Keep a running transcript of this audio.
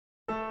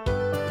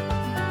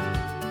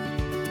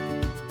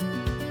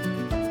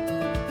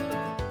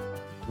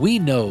We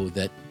know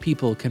that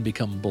people can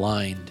become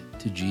blind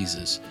to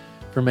Jesus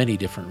for many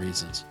different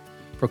reasons,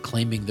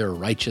 proclaiming their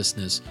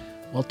righteousness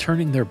while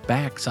turning their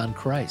backs on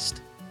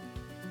Christ.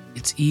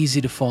 It's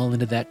easy to fall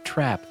into that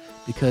trap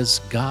because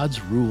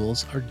God's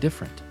rules are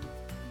different.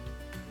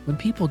 When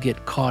people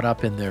get caught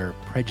up in their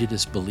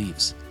prejudiced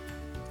beliefs,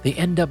 they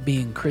end up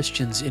being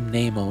Christians in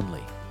name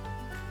only.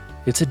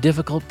 It's a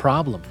difficult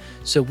problem,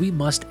 so we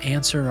must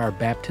answer our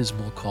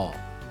baptismal call.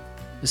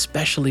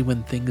 Especially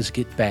when things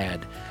get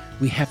bad,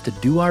 we have to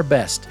do our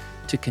best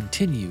to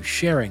continue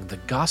sharing the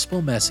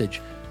gospel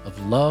message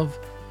of love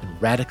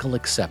and radical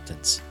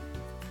acceptance.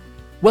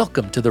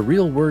 Welcome to the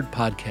Real Word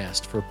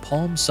Podcast for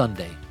Palm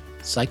Sunday,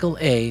 Cycle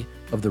A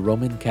of the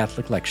Roman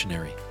Catholic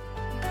Lectionary.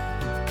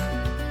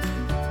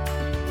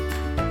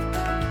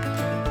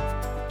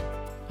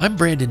 I'm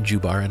Brandon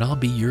Jubar, and I'll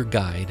be your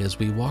guide as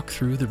we walk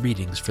through the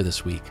readings for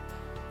this week.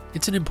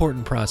 It's an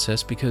important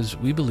process because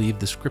we believe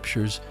the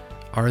Scriptures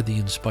are the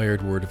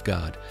inspired Word of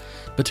God.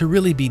 But to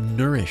really be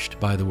nourished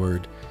by the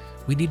Word,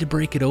 we need to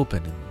break it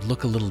open and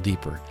look a little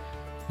deeper.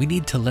 We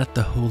need to let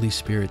the Holy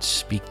Spirit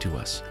speak to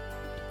us.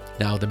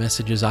 Now, the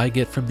messages I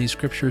get from these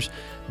Scriptures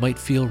might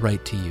feel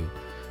right to you,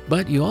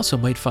 but you also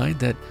might find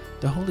that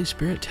the Holy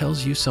Spirit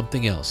tells you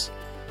something else,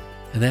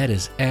 and that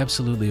is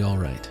absolutely all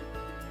right.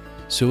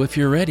 So if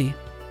you're ready,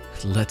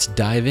 let's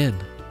dive in.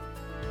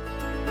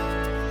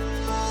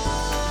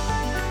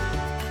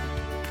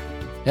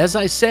 As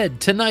I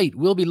said, tonight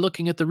we'll be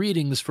looking at the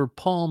readings for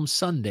Palm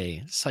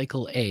Sunday,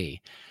 Cycle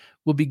A.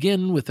 We'll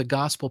begin with a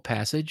gospel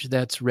passage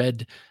that's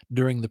read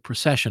during the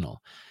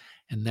processional,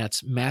 and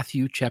that's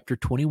Matthew chapter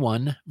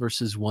 21,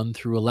 verses 1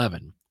 through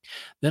 11.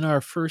 Then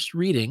our first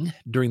reading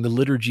during the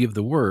Liturgy of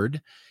the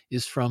Word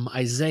is from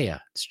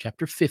Isaiah. It's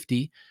chapter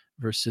 50,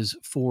 verses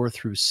 4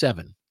 through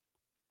 7.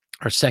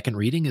 Our second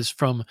reading is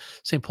from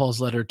St.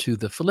 Paul's letter to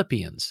the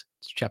Philippians.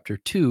 It's chapter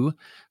 2,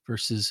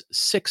 verses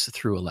 6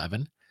 through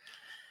 11.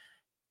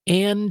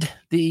 And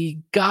the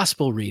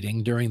gospel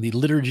reading during the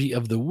Liturgy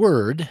of the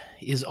Word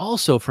is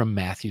also from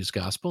Matthew's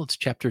Gospel. It's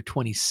chapter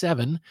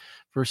 27,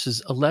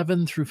 verses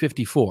 11 through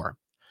 54.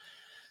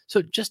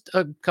 So just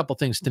a couple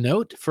things to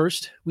note.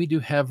 First, we do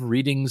have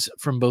readings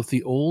from both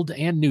the Old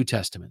and New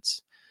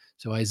Testaments.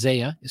 So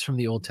Isaiah is from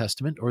the Old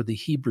Testament, or the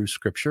Hebrew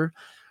Scripture,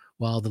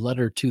 while the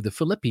letter to the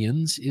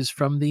Philippians is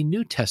from the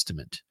New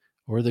Testament,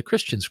 or the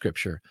Christian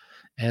Scripture,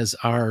 as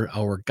are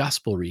our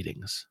gospel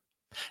readings.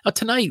 Now,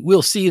 tonight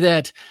we'll see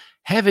that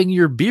having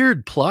your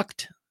beard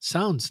plucked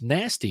sounds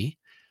nasty.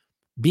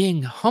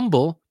 Being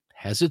humble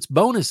has its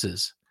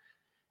bonuses,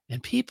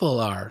 and people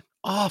are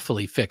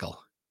awfully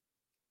fickle.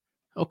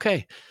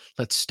 Okay,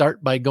 let's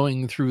start by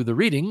going through the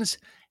readings,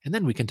 and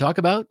then we can talk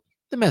about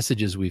the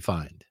messages we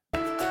find.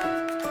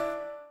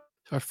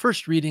 Our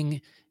first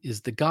reading is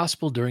the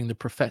Gospel during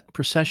the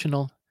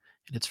processional,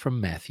 and it's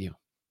from Matthew.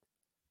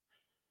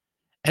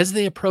 As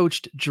they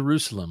approached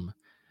Jerusalem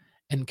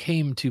and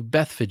came to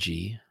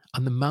Bethphage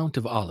on the Mount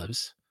of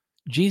Olives,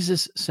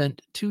 Jesus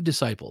sent 2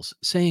 disciples,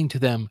 saying to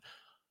them,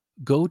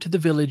 "Go to the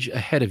village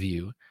ahead of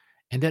you,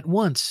 and at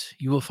once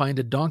you will find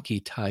a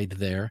donkey tied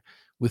there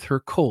with her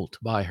colt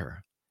by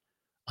her.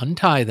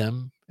 Untie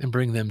them and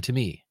bring them to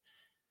me.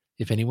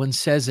 If anyone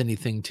says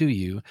anything to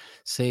you,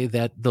 say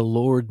that the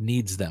Lord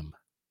needs them,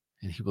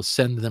 and he will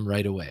send them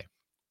right away."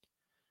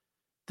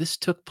 This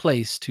took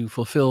place to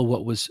fulfill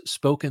what was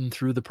spoken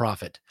through the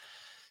prophet.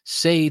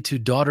 "Say to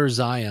daughter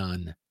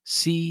Zion,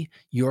 see,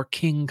 your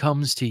king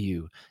comes to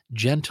you,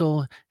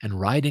 gentle and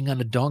riding on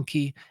a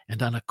donkey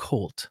and on a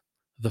colt,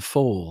 the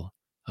foal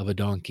of a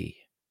donkey."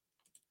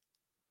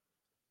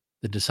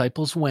 The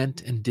disciples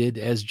went and did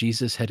as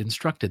Jesus had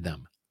instructed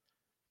them.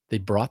 They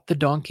brought the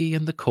donkey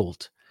and the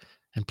colt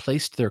and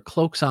placed their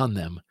cloaks on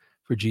them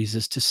for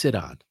Jesus to sit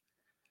on.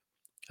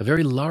 A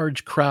very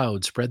large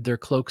crowd spread their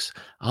cloaks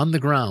on the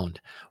ground,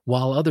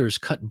 while others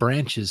cut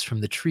branches from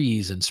the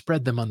trees and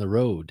spread them on the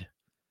road.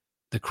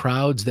 The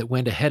crowds that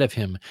went ahead of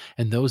him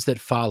and those that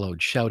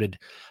followed shouted,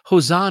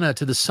 "Hosanna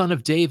to the Son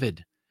of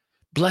David!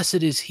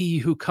 Blessed is he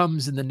who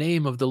comes in the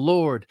name of the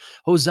Lord!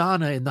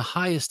 Hosanna in the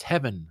highest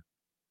heaven!"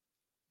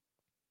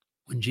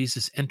 When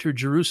Jesus entered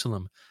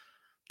Jerusalem,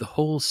 the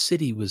whole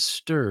city was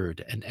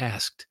stirred and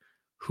asked,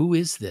 "Who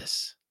is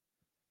this?"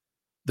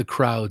 The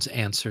crowds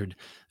answered,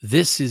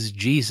 "This is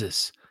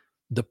Jesus,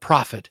 the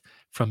prophet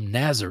from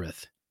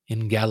Nazareth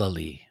in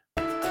Galilee."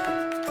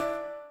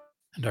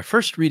 And our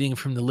first reading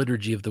from the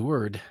Liturgy of the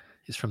Word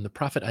is from the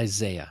prophet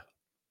Isaiah.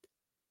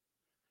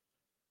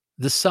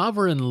 "The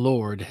sovereign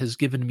Lord has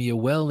given me a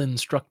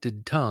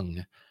well-instructed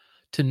tongue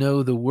to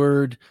know the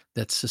word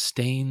that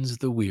sustains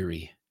the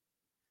weary.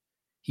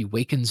 He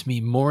wakens me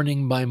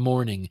morning by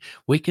morning,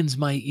 wakens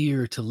my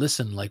ear to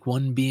listen like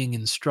one being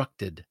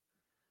instructed.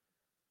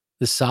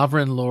 The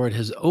sovereign Lord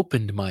has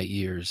opened my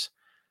ears.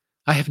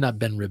 I have not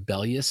been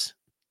rebellious.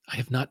 I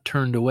have not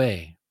turned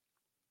away.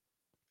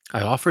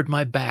 I offered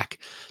my back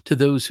to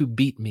those who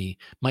beat me,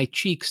 my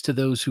cheeks to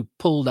those who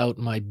pulled out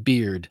my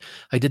beard.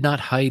 I did not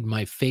hide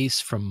my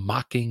face from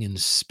mocking and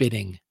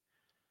spitting.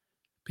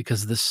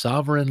 Because the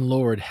sovereign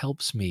Lord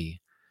helps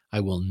me,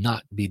 I will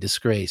not be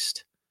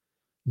disgraced.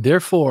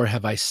 Therefore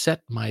have I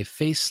set my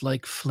face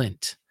like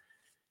flint,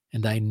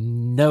 and I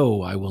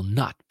know I will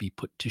not be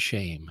put to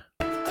shame.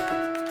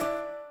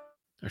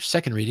 Our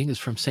second reading is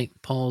from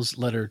St. Paul's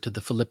letter to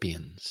the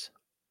Philippians.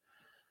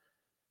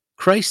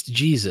 Christ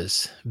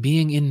Jesus,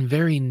 being in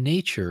very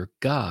nature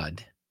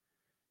God,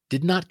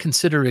 did not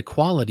consider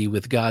equality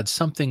with God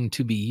something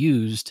to be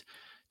used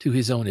to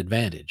his own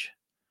advantage.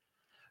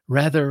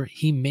 Rather,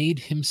 he made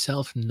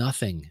himself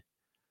nothing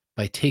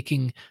by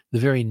taking the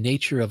very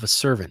nature of a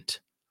servant,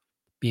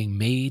 being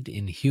made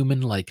in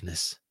human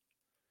likeness.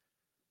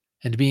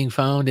 And being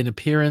found in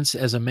appearance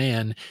as a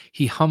man,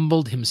 he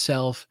humbled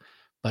himself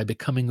by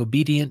becoming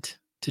obedient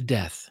to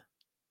death,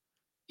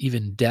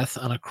 even death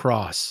on a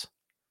cross.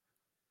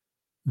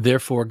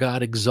 Therefore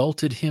God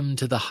exalted him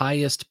to the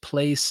highest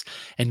place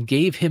and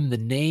gave him the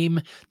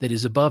name that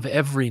is above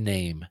every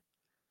name,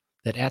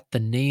 that at the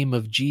name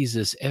of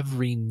Jesus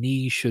every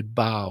knee should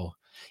bow,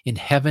 in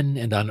heaven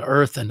and on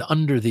earth and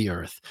under the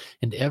earth,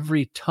 and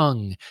every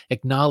tongue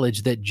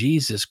acknowledge that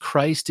Jesus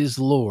Christ is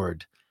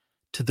Lord,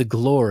 to the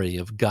glory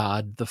of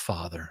God the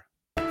Father.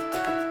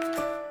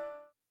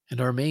 And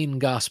our main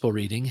gospel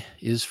reading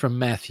is from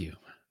Matthew.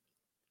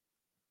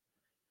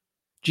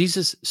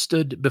 Jesus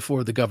stood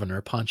before the governor,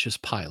 Pontius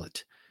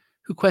Pilate,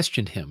 who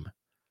questioned him,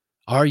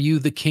 "Are you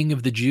the king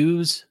of the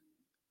Jews?"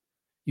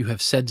 "You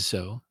have said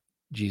so,"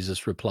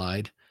 Jesus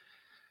replied.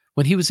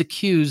 When he was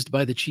accused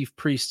by the chief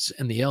priests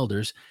and the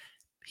elders,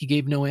 he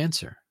gave no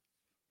answer.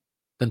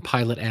 Then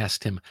Pilate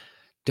asked him,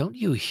 "Don't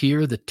you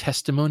hear the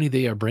testimony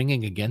they are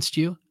bringing against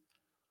you?"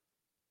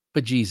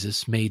 But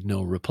Jesus made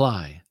no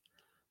reply,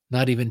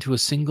 not even to a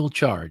single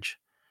charge,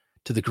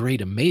 to the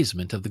great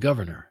amazement of the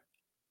governor.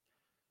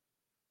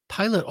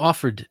 Pilate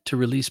offered to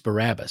release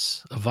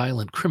Barabbas, a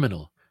violent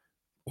criminal,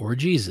 or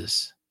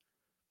Jesus,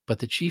 but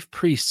the chief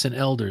priests and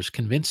elders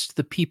convinced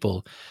the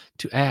people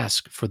to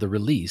ask for the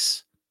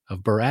release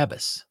of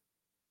Barabbas.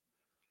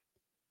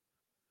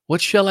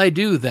 "What shall I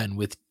do then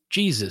with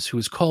Jesus, who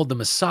is called the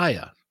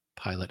Messiah?"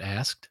 Pilate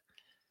asked.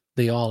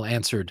 They all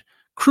answered,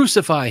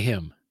 "Crucify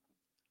him."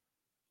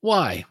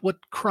 "Why,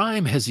 what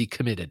crime has he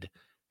committed?"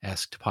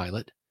 asked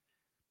Pilate.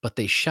 But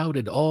they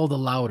shouted all the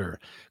louder,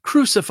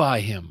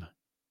 "Crucify him!"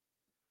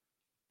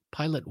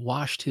 Pilate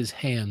washed his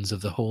hands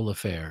of the whole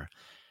affair,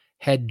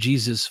 had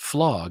Jesus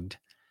flogged,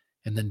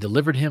 and then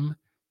delivered him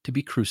to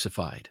be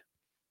crucified.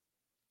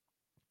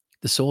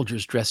 The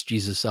soldiers dressed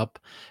Jesus up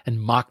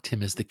and mocked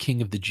him as the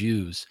King of the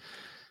Jews.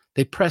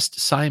 They pressed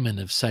Simon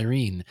of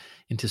Cyrene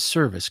into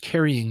service,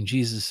 carrying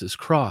Jesus'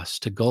 cross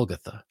to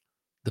Golgotha,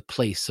 the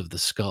place of the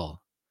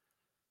skull.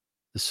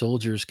 The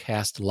soldiers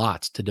cast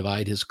lots to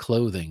divide his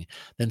clothing,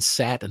 then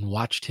sat and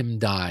watched him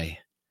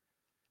die.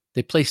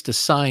 They placed a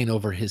sign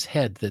over his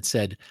head that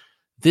said,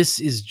 "This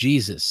is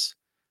Jesus,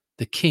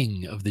 the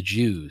King of the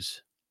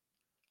Jews."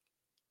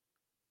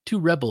 2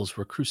 rebels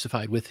were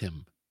crucified with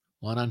him,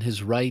 one on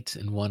his right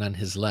and one on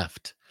his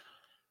left.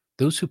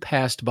 Those who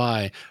passed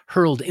by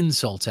hurled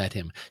insults at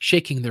him,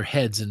 shaking their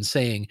heads and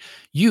saying,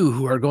 "You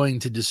who are going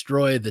to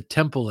destroy the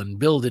temple and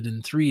build it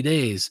in 3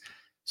 days,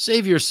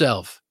 save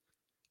yourself.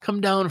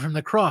 Come down from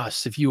the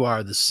cross if you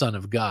are the Son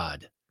of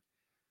God."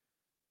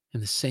 In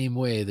the same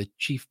way, the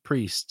chief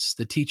priests,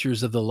 the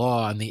teachers of the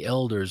law, and the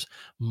elders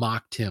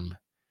mocked him.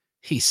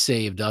 "He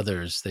saved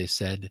others," they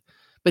said,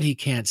 "but he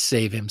can't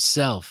save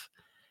himself.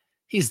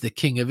 He's the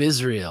King of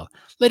Israel.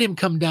 Let him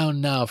come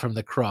down now from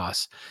the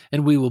cross,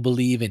 and we will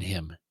believe in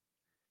him.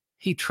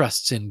 He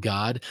trusts in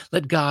God.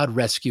 Let God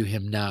rescue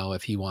him now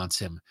if he wants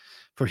him.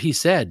 For he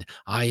said,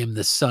 'I am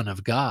the Son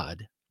of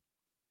God.'"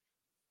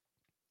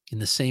 In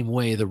the same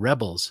way, the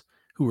rebels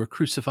who were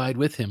crucified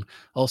with him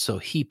also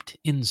heaped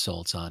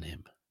insults on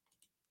him.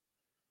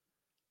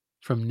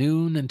 From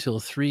noon until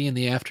 3 in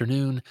the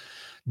afternoon,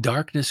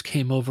 darkness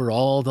came over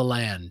all the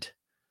land.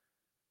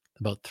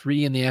 About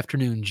 3 in the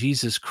afternoon,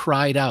 Jesus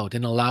cried out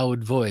in a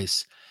loud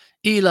voice,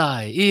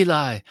 "Eli,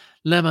 Eli,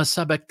 lema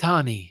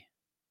sabachthani,"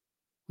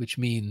 which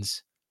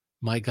means,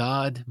 my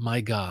God,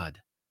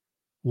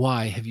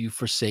 why have you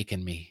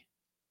forsaken me?"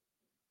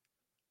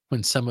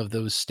 When some of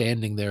those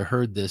standing there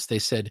heard this, they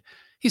said,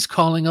 "He's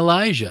calling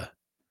Elijah."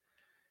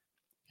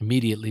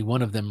 Immediately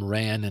one of them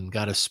ran and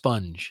got a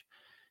sponge.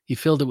 He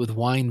filled it with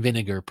wine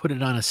vinegar, put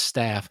it on a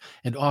staff,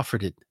 and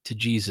offered it to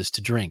Jesus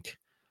to drink.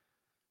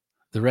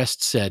 The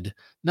rest said,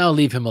 "Now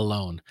leave him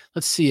alone.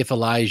 Let's see if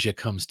Elijah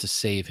comes to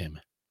save him."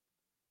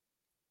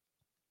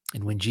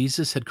 And when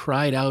Jesus had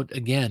cried out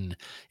again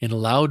in a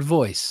loud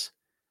voice,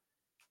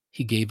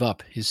 he gave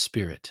up his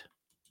spirit.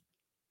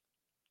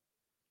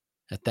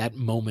 At that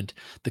moment,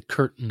 the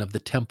curtain of the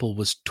temple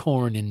was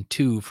torn in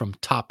two from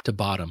top to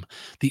bottom.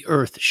 The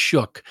earth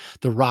shook,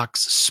 the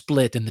rocks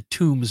split, and the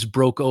tombs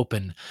broke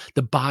open.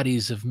 The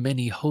bodies of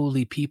many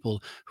holy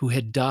people who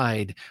had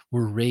died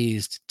were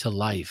raised to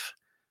life.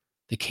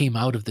 They came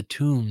out of the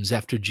tombs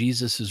after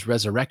Jesus'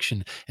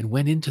 resurrection and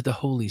went into the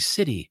holy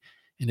city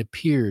and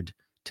appeared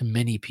to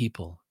many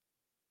people.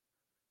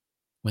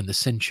 When the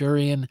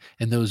centurion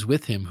and those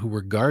with him who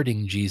were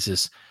guarding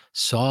Jesus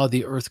saw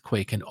the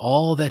earthquake and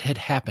all that had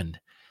happened,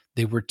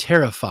 They were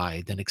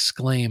terrified and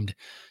exclaimed,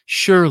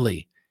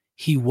 "Surely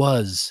he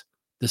was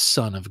the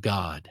Son of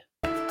God."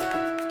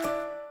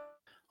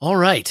 All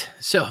right,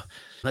 so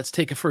let's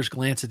take a first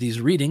glance at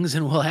these readings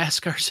and we'll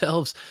ask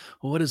ourselves,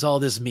 what does all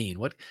this mean?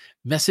 What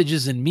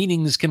messages and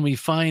meanings can we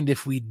find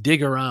if we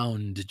dig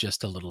around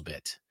just a little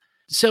bit?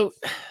 So,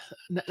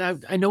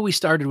 I know we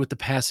started with the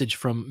passage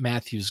from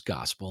Matthew's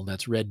gospel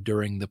that's read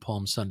during the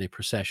Palm Sunday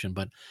procession,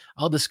 but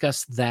I'll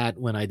discuss that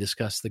when I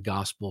discuss the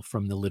gospel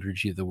from the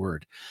liturgy of the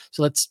word.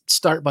 So let's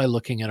start by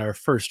looking at our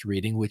first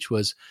reading, which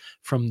was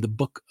from the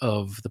book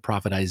of the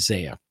prophet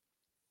Isaiah.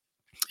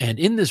 And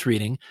in this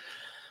reading,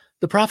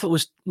 the prophet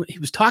was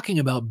talking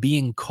about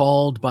being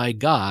called by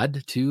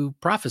God to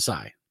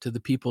prophesy to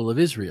the people of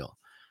Israel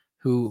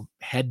who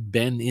had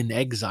been in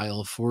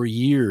exile for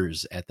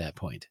years at that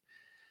point.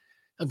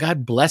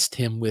 God blessed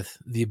him with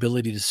the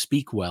ability to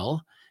speak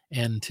well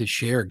and to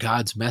share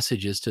God's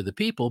messages to the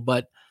people.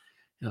 But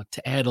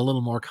to add a little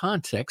more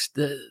context,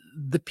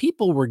 the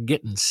people were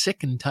getting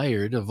sick and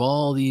tired of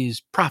all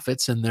these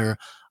prophets and their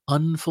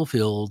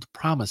unfulfilled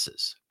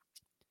promises.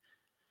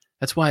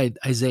 That's why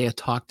Isaiah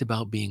talked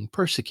about being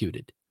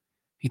persecuted.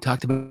 He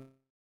talked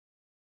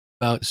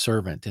about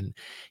servant, and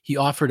he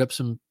offered up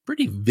some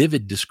pretty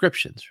vivid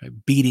descriptions, right?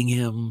 Beating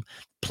him,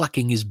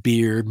 plucking his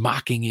beard,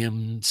 mocking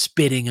him,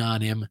 spitting on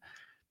him.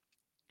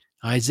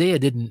 Isaiah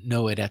didn't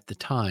know it at the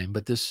time,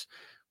 but this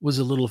was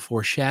a little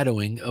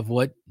foreshadowing of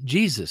what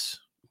Jesus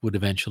would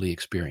eventually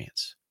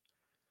experience.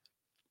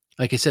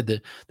 Like I said,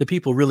 the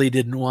people really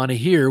didn't want to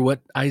hear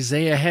what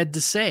Isaiah had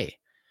to say.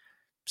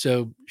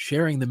 So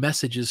sharing the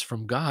messages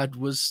from God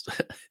was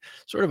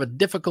sort of a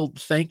difficult,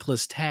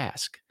 thankless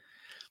task.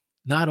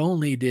 Not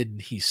only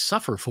did he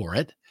suffer for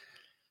it,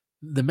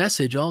 the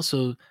message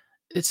also,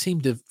 it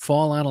seemed to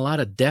fall on a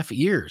lot of deaf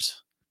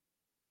ears.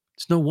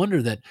 It's no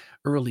wonder that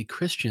early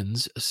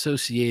Christians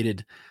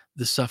associated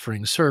the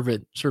suffering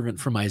servant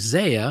from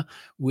Isaiah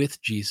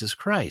with Jesus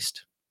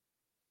Christ.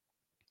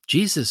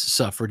 Jesus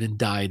suffered and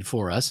died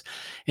for us,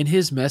 and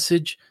his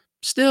message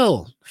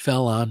still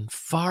fell on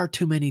far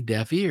too many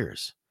deaf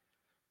ears,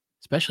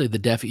 especially the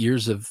deaf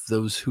ears of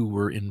those who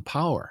were in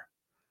power.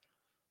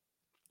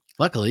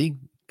 Luckily,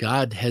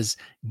 God has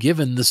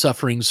given the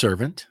suffering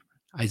servant,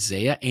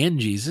 Isaiah and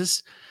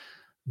Jesus,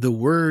 the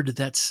word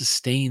that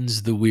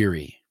sustains the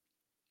weary.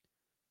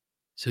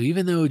 So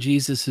even though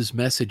Jesus'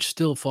 message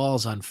still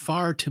falls on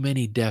far too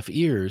many deaf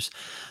ears,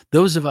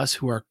 those of us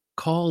who are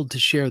called to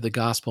share the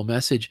gospel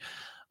message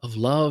of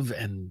love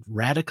and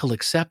radical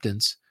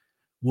acceptance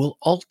will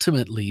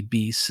ultimately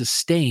be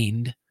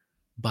sustained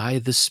by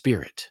the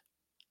Spirit.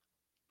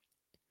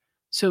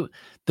 So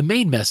the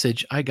main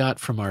message I got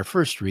from our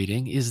first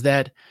reading is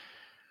that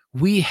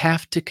we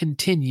have to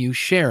continue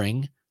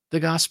sharing the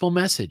gospel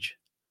message.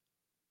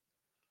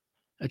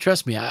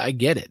 Trust me, I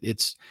get it.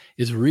 It's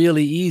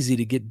really easy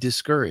to get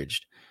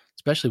discouraged,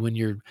 especially when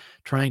you're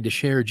trying to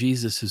share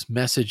Jesus's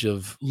message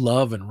of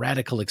love and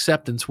radical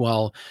acceptance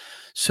while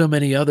so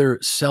many other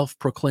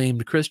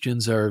self-proclaimed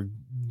Christians are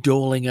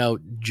doling out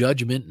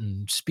judgment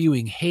and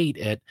spewing hate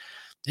at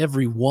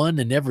everyone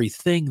and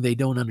everything they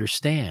don't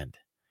understand.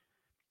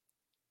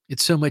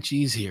 It's so much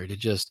easier to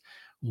just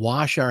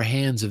wash our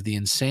hands of the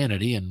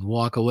insanity and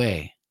walk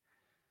away.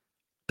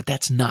 But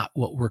that's not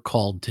what we're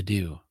called to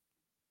do.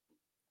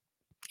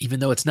 Even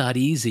though it's not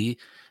easy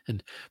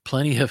and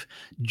plenty of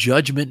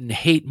judgment and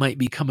hate might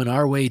be coming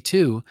our way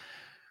too,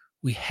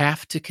 we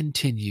have to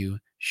continue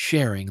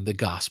sharing the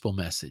gospel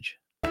message.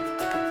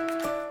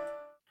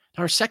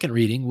 Our second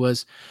reading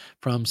was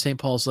from St.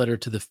 Paul's letter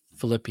to the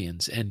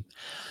Philippians. And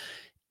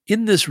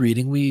in this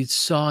reading, we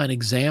saw an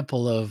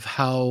example of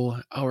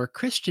how our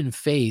Christian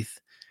faith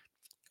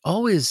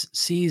always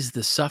sees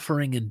the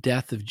suffering and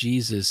death of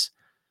Jesus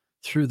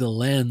through the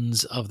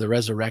lens of the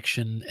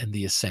resurrection and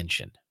the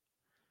ascension.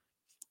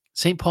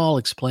 St. Paul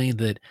explained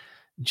that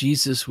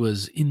Jesus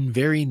was in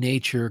very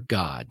nature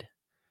God,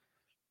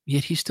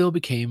 yet he still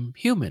became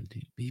human.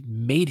 He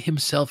made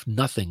himself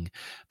nothing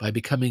by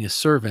becoming a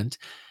servant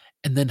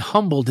and then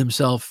humbled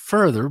himself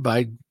further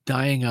by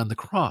dying on the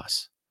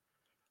cross.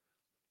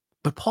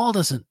 But Paul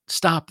doesn't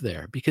stop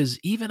there, because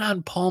even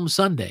on Palm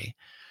Sunday,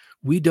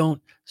 we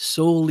don't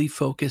solely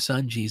focus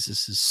on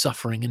Jesus'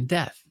 suffering and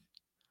death.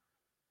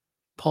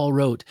 Paul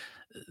wrote,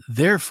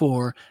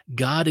 "Therefore,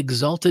 God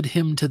exalted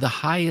him to the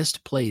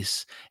highest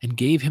place and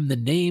gave him the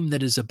name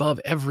that is above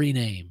every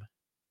name."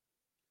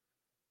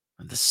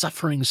 The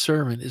suffering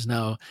servant is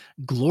now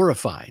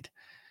glorified,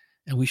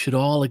 and we should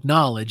all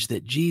acknowledge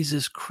that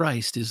Jesus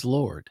Christ is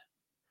Lord.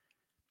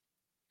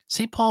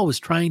 St. Paul was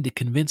trying to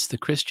convince the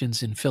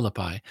Christians in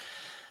Philippi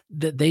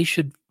that they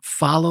should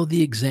follow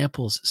the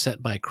examples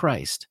set by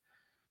Christ,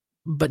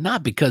 but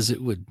not because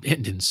it would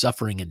end in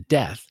suffering and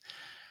death.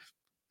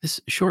 This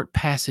short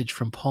passage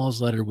from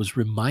Paul's letter was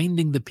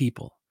reminding the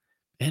people,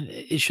 and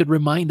it should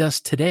remind us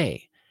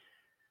today,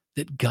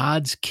 that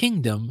God's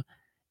kingdom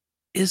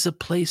is a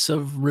place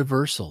of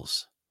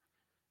reversals,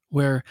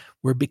 where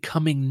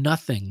becoming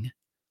nothing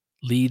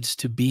leads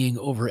to being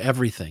over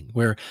everything,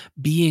 where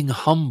being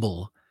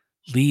humble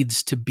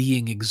leads to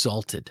being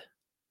exalted.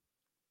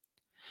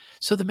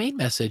 So, the main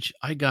message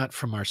I got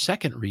from our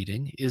second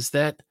reading is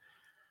that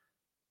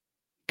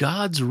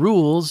God's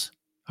rules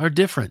are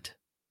different.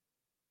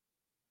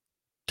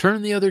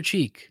 Turn the other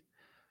cheek.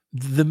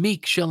 The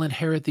meek shall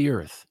inherit the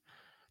earth.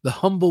 The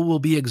humble will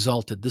be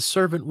exalted. The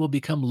servant will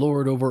become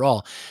Lord over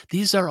all.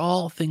 These are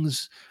all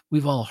things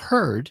we've all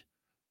heard,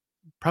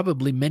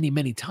 probably many,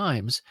 many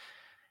times,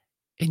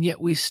 and yet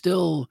we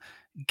still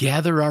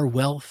gather our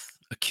wealth,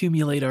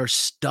 accumulate our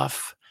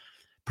stuff,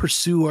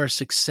 pursue our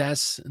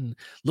success, and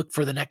look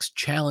for the next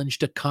challenge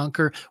to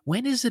conquer.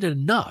 When is it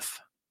enough?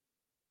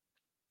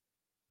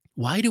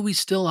 Why do we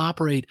still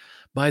operate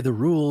by the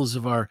rules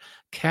of our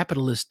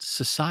capitalist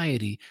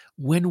society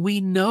when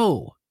we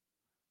know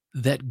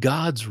that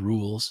God's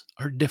rules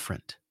are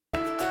different?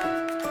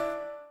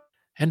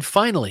 And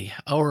finally,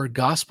 our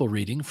gospel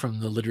reading from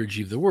the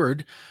Liturgy of the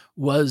Word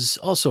was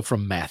also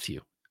from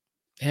Matthew.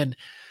 And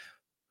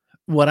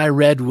what I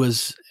read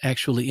was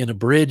actually an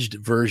abridged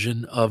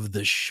version of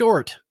the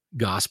short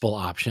gospel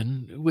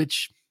option,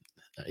 which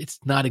it's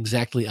not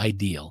exactly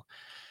ideal.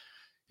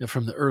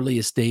 From the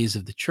earliest days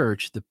of the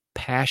church, the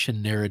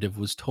passion narrative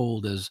was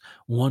told as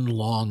one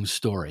long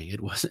story. It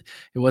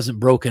wasn't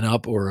broken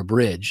up or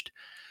abridged.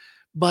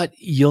 But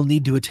you'll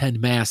need to attend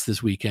Mass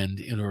this weekend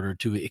in order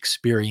to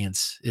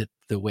experience it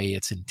the way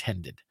it's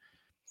intended.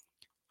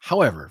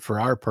 However, for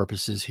our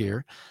purposes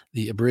here,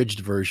 the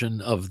abridged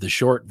version of the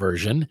short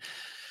version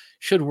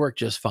should work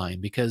just fine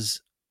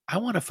because I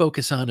want to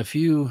focus on a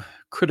few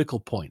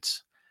critical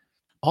points,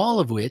 all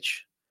of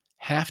which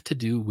have to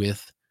do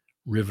with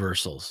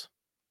reversals.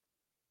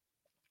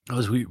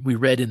 As we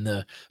read in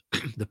the,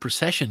 the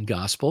procession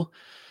gospel,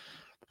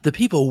 the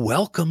people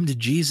welcomed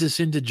Jesus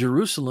into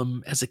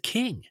Jerusalem as a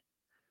king.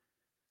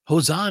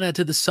 Hosanna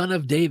to the Son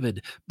of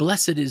David.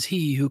 Blessed is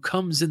he who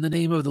comes in the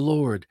name of the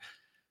Lord.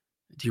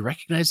 Do you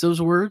recognize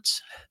those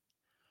words?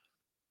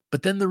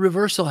 But then the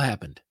reversal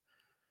happened,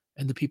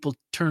 and the people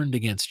turned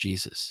against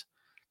Jesus.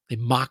 They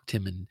mocked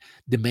him and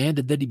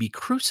demanded that he be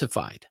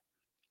crucified.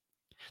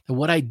 And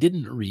what I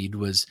didn't read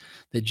was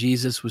that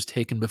Jesus was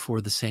taken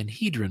before the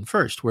Sanhedrin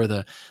first, where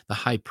the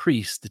high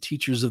priest, the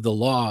teachers of the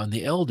law, and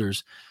the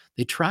elders,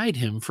 they tried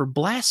him for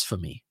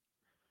blasphemy.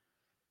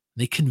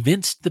 They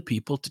convinced the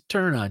people to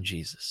turn on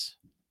Jesus.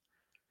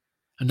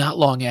 And not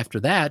long after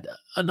that,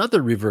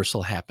 another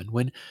reversal happened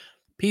when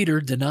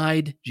Peter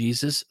denied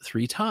Jesus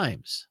 3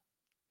 times.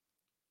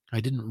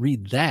 I didn't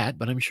read that,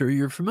 but I'm sure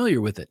you're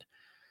familiar with it.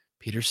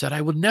 Peter said,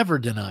 I will never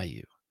deny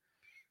you.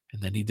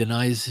 And then he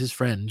denies his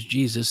friend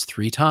Jesus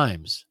 3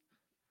 times.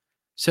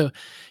 So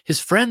his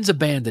friends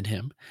abandoned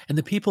him, and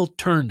the people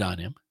turned on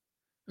him.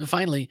 And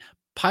finally,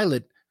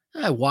 Pilate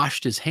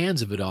washed his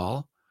hands of it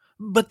all,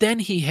 but then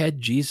he had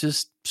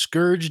Jesus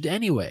scourged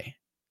anyway.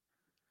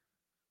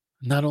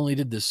 Not only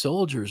did the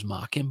soldiers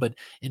mock him, but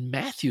in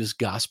Matthew's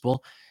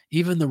gospel,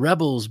 even the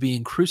rebels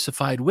being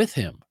crucified with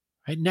him,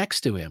 right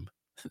next to him,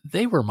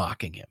 they were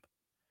mocking him.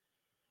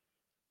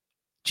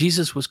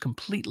 Jesus was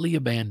completely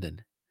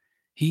abandoned.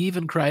 He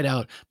even cried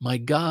out, my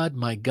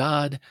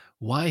God,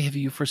 why have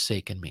you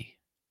forsaken me?"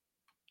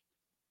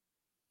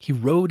 He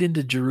rode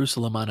into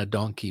Jerusalem on a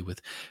donkey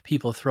with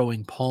people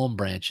throwing palm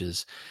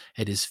branches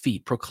at his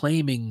feet,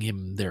 proclaiming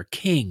him their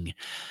king.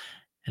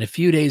 And a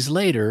few days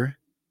later,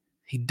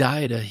 he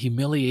died a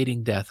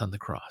humiliating death on the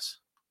cross.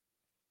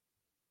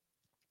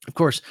 Of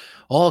course,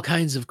 all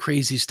kinds of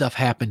crazy stuff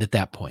happened at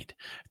that point.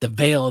 The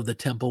veil of the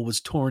temple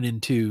was torn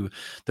in two.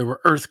 There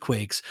were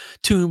earthquakes.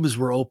 Tombs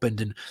were opened,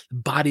 and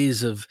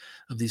bodies of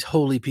these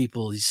holy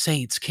people, these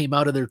saints, came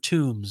out of their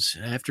tombs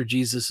after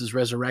Jesus'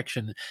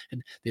 resurrection,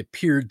 and they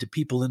appeared to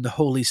people in the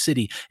holy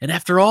city. And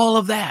after all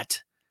of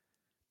that,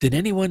 did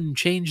anyone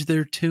change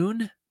their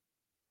tune?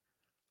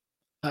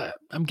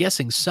 I'm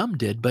guessing some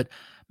did, but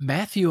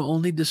Matthew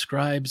only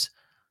describes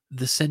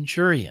the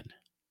centurion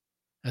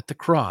at the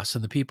cross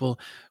and the people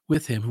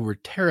with him who were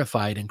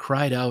terrified and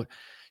cried out,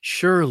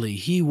 surely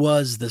he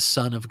was the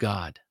Son of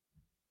God.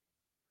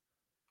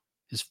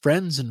 His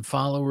friends and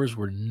followers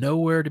were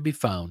nowhere to be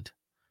found,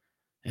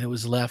 and it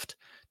was left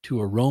to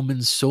a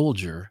Roman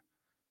soldier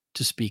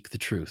to speak the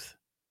truth.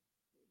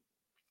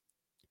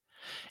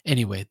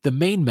 Anyway, the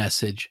main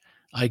message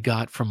I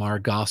got from our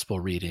gospel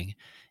reading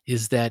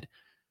is that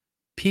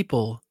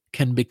people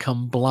can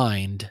become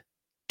blind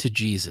to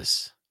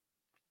Jesus.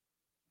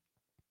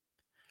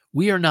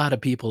 We are not a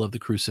people of the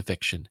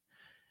crucifixion.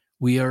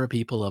 We are a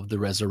people of the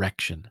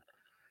resurrection.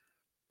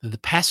 The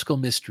Paschal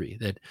mystery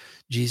that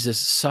Jesus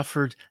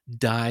suffered,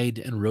 died,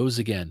 and rose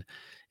again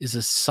is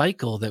a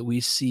cycle that we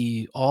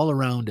see all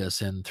around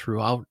us and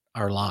throughout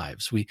our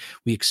lives. We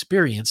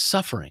experience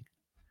suffering.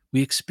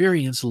 We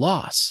experience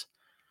loss,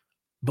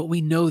 but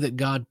we know that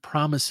God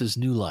promises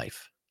new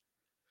life.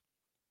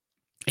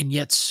 And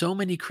yet so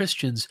many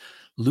Christians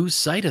lose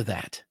sight of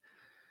that.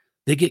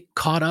 They get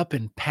caught up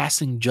in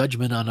passing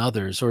judgment on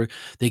others, or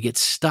they get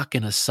stuck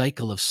in a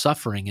cycle of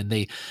suffering, and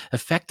they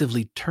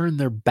effectively turn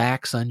their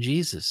backs on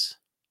Jesus.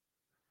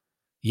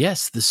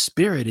 Yes, the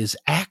Spirit is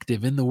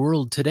active in the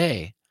world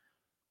today,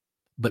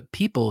 but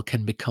people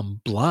can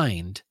become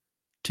blind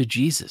to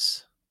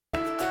Jesus.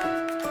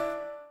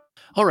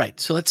 All right,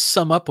 so let's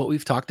sum up what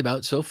we've talked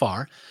about so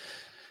far.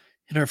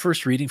 In our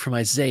first reading from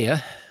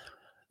Isaiah,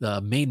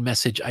 the main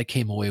message I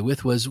came away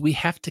with was we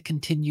have to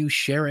continue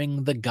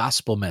sharing the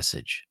gospel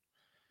message.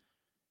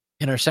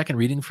 In our second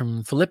reading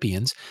from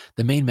Philippians,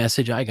 the main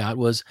message I got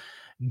was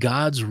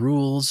God's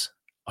rules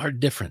are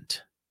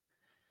different.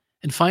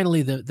 And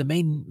finally, the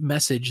main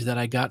message that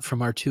I got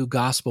from our two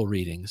gospel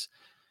readings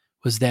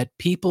was that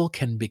people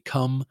can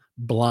become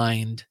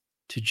blind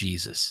to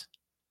Jesus.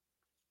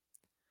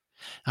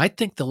 I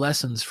think the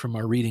lessons from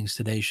our readings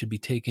today should be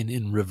taken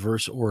in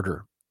reverse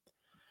order.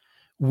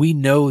 We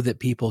know that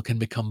people can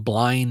become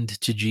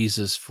blind to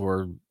Jesus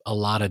for a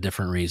lot of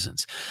different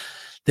reasons.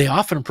 They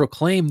often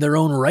proclaim their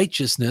own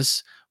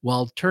righteousness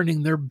while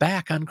turning their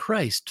back on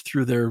Christ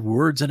through their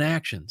words and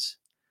actions.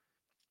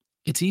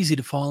 It's easy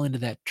to fall into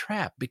that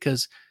trap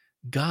because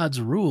God's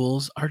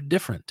rules are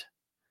different.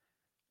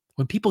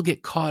 When people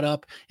get caught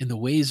up in the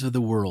ways of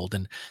the world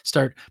and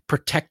start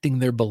protecting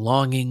their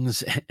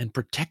belongings and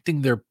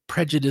protecting their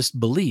prejudiced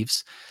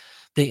beliefs,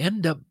 they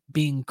end up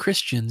being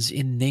Christians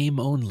in name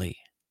only.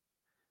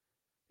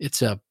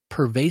 It's a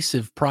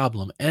pervasive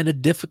problem and a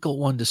difficult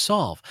one to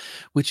solve,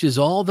 which is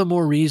all the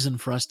more reason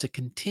for us to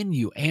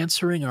continue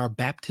answering our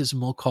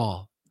baptismal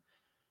call.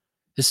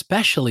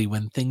 Especially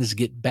when things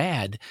get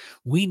bad,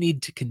 we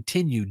need to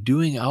continue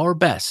doing our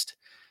best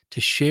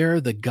to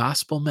share the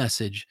gospel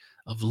message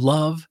of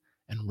love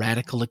and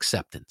radical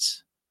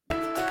acceptance.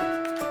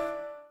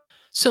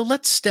 So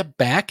let's step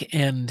back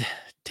and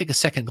take a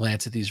second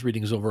glance at these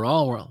readings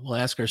overall. We'll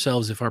ask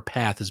ourselves if our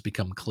path has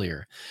become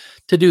clear.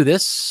 To do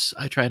this,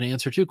 I try to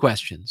answer two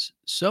questions.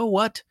 So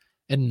what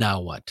and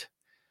now what?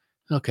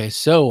 Okay,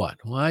 so what?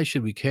 Why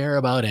should we care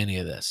about any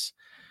of this?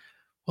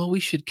 Well, we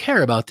should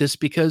care about this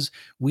because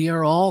we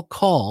are all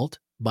called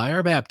by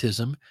our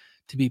baptism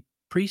to be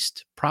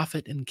priest,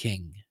 prophet, and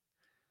king.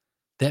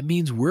 That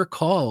means we're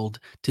called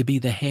to be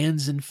the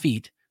hands and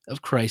feet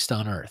of Christ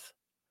on earth.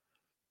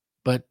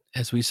 But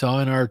as we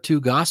saw in our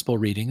two gospel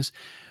readings,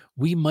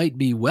 we might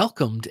be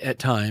welcomed at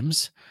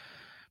times,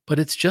 but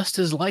it's just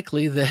as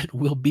likely that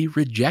we'll be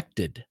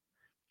rejected.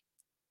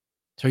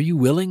 So are you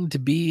willing to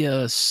be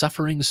a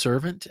suffering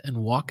servant and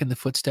walk in the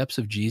footsteps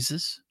of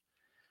Jesus?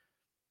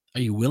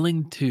 Are you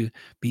willing to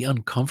be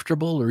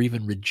uncomfortable or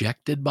even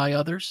rejected by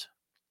others?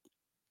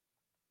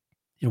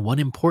 And one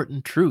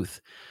important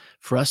truth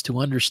for us to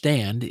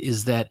understand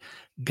is that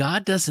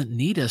God doesn't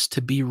need us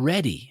to be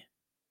ready.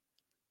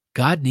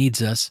 God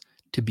needs us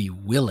to be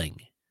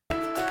willing.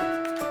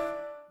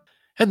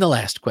 And the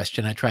last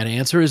question I try to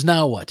answer is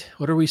now what?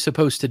 What are we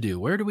supposed to do?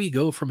 Where do we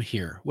go from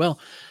here? Well,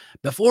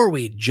 before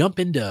we jump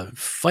into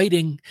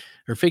fighting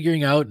or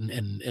figuring out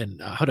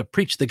and how to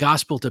preach the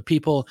gospel to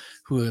people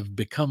who have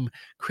become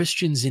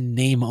Christians in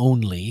name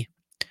only,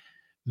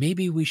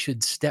 maybe we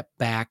should step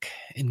back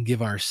and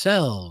give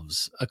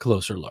ourselves a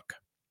closer look.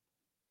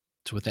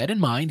 So with that in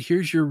mind,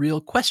 here's your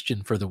real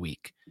question for the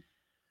week.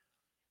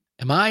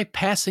 Am I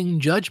passing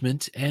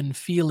judgment and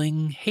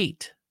feeling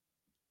hate?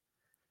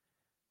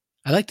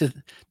 I like to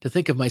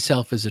think of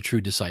myself as a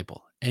true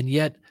disciple, and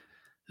yet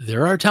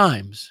there are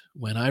times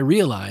when I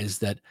realize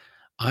that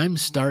I'm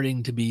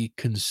starting to be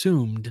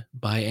consumed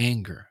by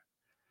anger.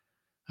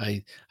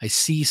 I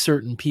see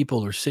certain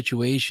people or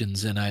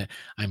situations and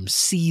I'm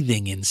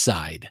seething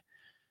inside.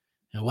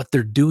 And what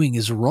they're doing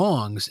is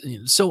wrong,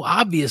 so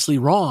obviously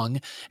wrong,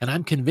 and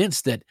I'm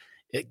convinced that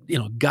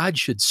God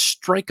should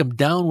strike them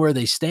down where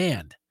they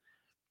stand.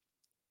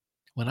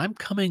 When I'm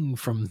coming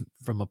from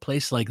a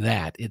place like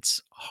that,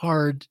 it's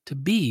hard to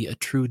be a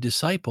true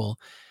disciple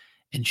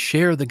and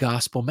share the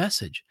gospel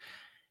message.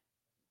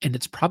 And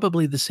it's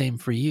probably the same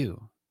for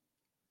you.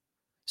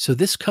 So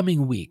this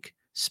coming week,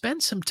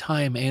 spend some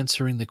time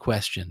answering the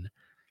question,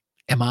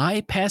 am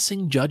I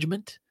passing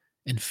judgment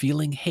and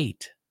feeling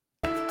hate?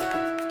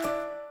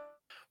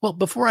 Well,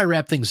 before I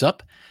wrap things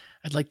up,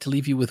 I'd like to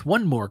leave you with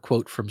one more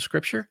quote from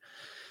Scripture.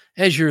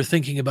 As you're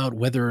thinking about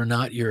whether or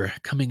not you're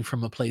coming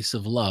from a place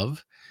of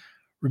love,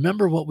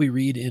 remember what we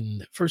read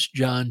in 1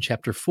 John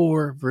chapter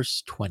 4,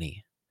 verse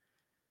 20.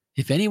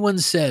 If anyone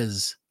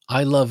says,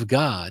 I love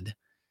God,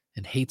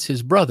 and hates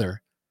his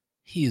brother,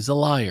 he is a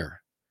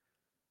liar.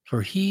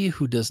 For he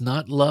who does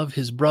not love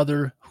his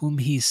brother whom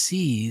he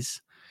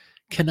sees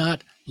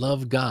cannot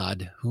love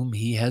God whom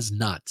he has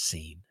not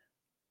seen.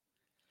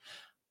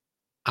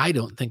 I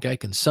don't think I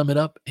can sum it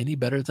up any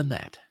better than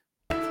that.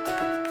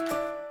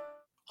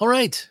 All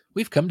right,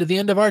 we've come to the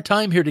end of our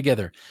time here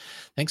together.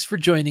 Thanks for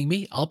joining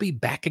me. I'll be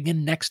back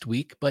again next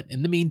week, but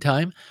in the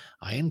meantime,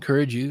 I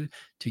encourage you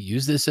to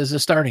use this as a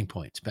starting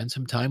point. Spend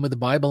some time with the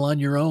Bible on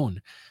your own.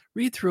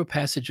 Read through a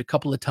passage a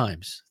couple of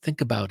times.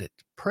 Think about it.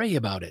 Pray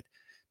about it.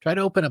 Try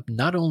to open up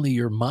not only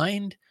your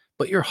mind,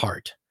 but your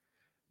heart.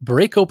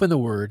 Break open the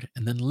Word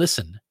and then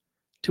listen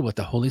to what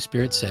the Holy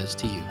Spirit says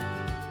to you.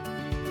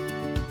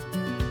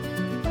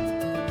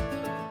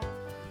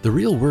 The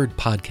Real Word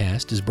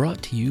podcast is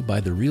brought to you by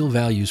the Real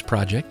Values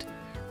Project,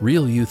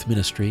 Real Youth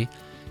Ministry,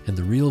 and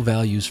the Real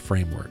Values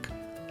Framework.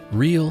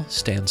 REAL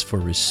stands for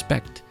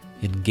respect,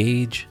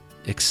 engage,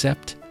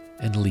 accept,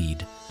 and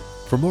lead.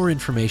 For more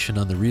information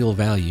on the real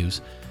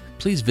values,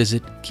 please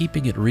visit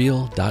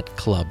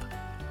keepingitreal.club.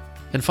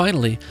 And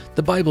finally,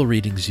 the Bible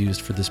readings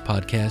used for this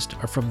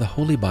podcast are from the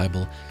Holy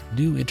Bible,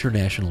 New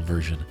International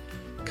Version,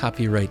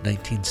 copyright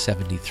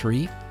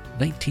 1973,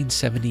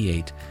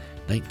 1978,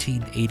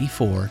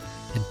 1984,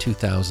 and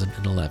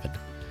 2011,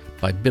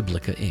 by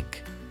Biblica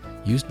Inc.,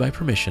 used by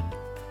permission,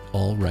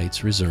 all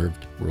rights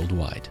reserved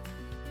worldwide.